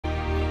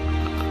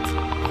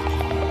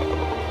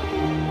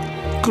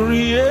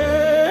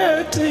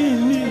Create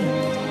in me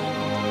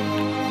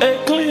a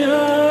clean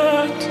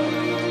heart,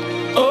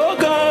 oh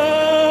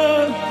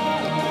God,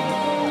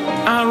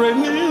 and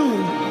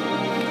renew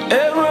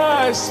a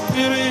right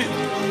spirit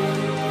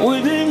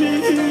within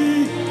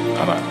me.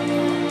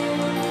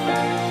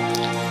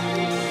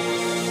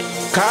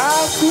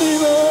 Cast me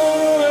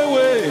not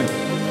away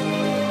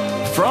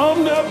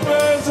from the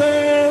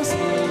presence,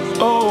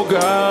 oh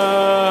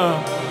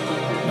God,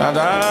 that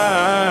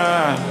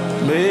I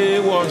may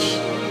worship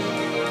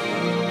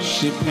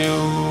you.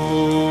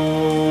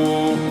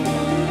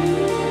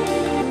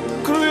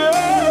 Create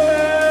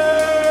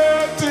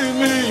in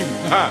me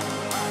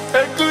a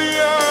clean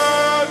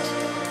heart,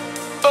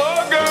 oh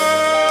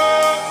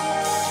God,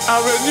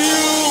 and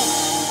renew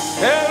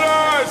a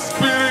right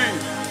spirit,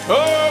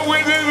 oh,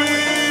 within me.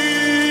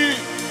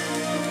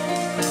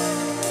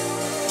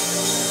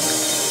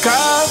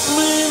 Cast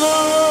me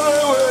not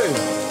away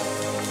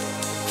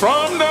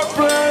from the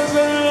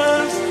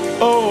presence,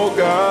 oh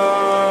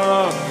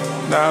God,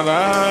 that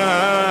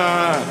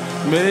I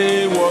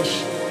may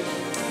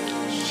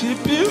worship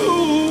you.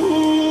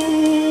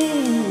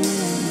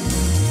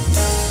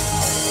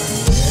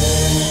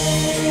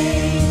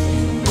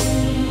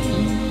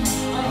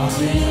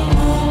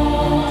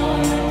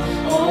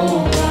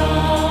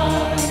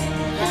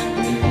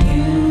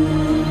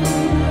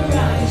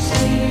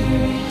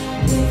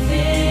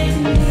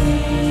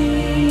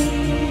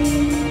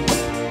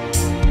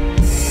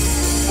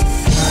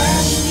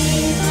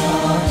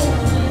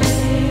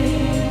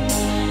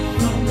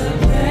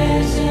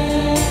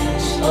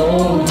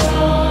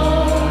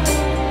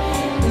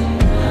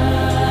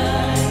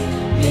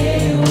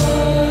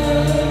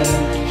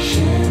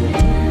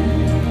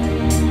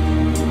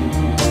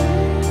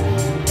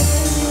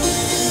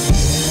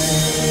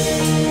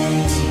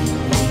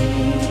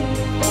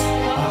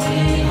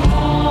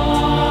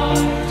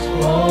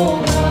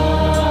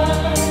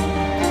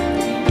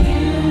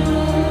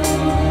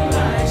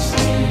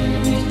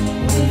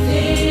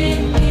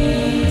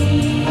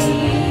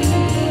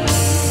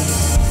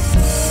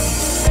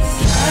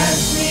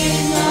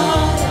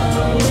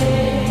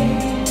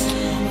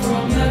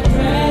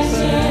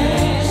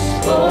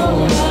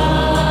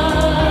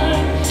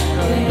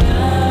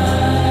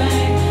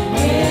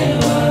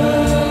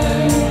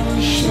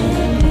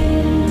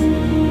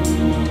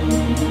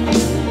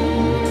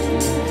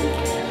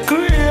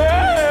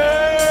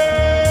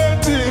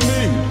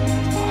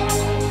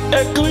 A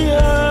clear,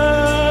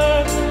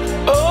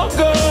 oh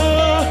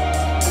God,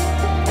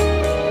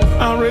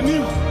 and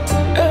renew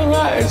a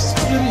right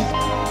spirit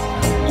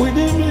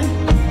within me.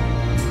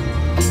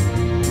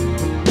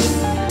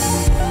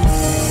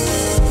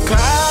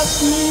 Cast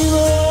me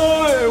not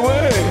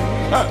away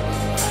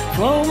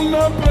from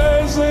the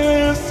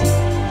presence,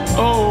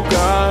 oh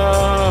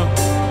God,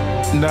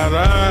 that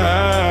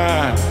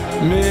I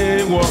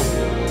may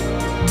worship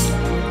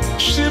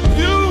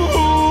you.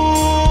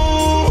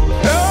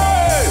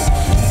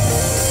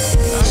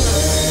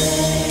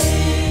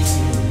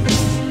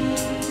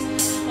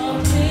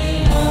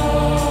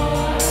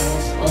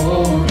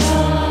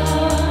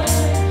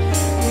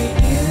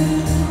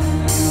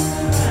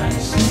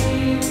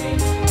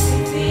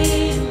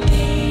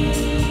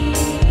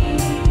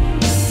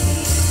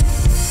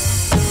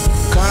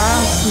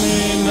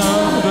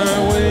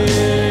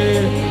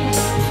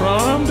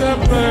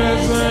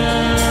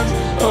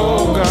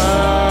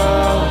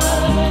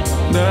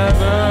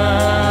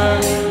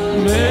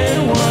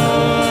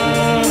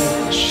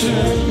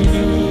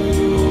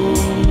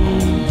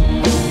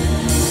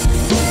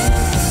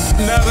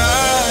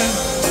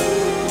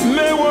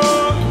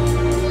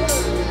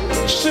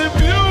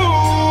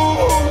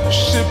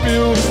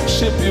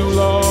 Ship you,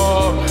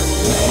 Lord.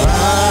 I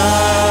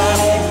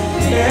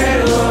may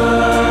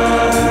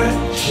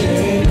worship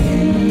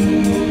you.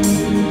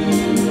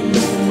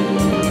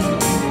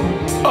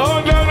 Oh,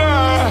 Nana,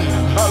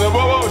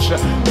 hallelujah.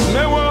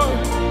 May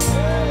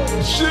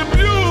worship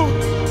you,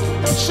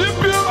 ship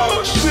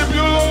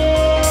you,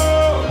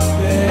 Lord.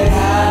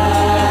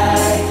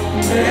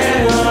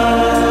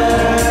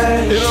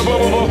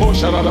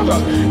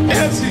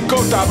 Yes, he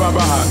got that.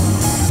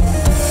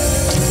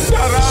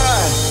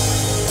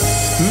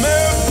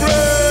 May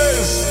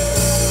praise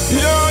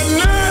your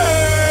name.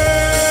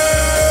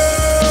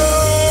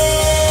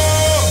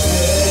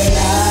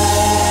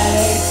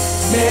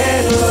 May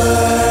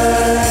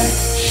worship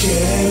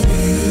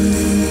you.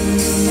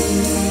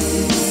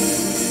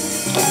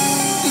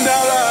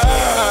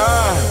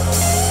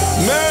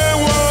 May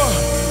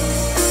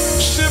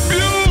worship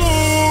you.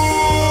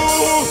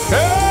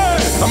 Hey,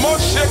 I'm gonna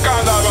shake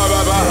on that.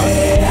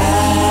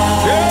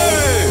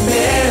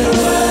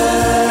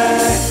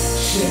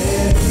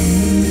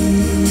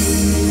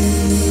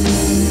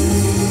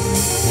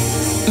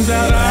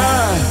 That I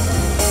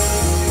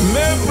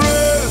may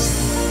praise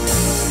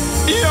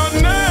your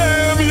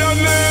name, your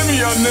name,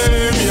 your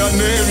name, your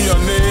name, your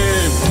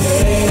name.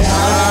 I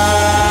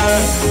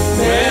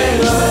may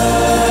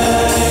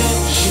worship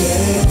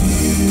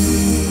you.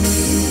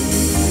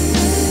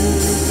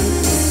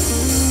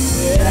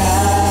 I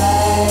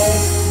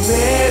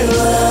may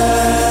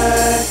worship you.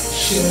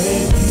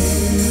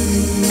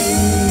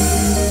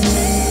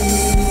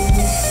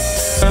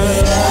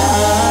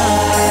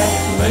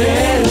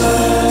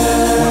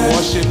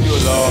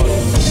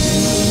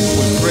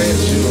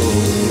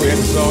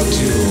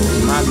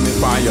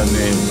 magnify your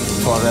name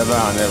forever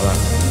and ever.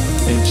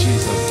 In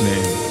Jesus'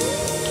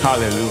 name.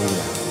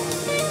 Hallelujah.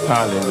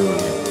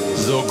 Hallelujah.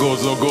 Zogo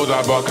zogo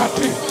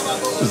zabakate.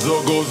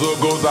 Zogo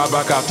zogo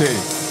zabakate.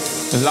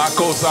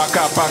 Lako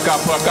saka paka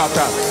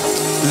pakata.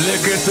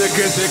 Leke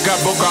seke seka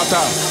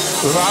bokata.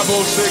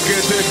 Rabo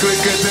sekete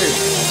krikete.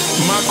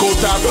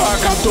 Makota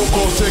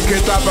bakatoko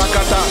seketa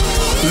bakata.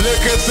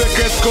 Leke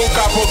seke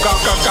skoka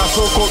pokaka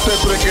kasoko te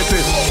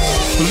prekete.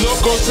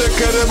 Loko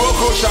sekere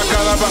boko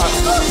shakaraba.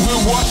 We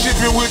worship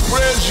you, we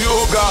praise you,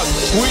 oh God.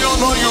 We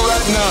honor you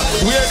right now.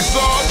 We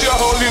exalt your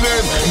holy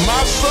name.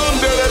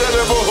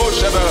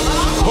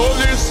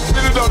 Holy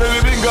Spirit of the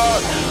living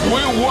God,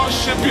 we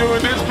worship you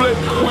in this place.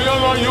 We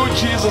honor you,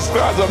 Jesus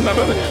Christ of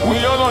Nazareth. We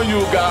honor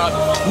you, God.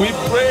 We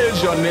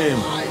praise your name.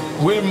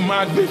 We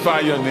magnify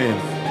your name.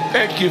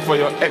 Thank you for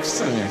your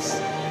excellence.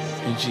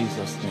 In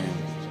Jesus'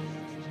 name.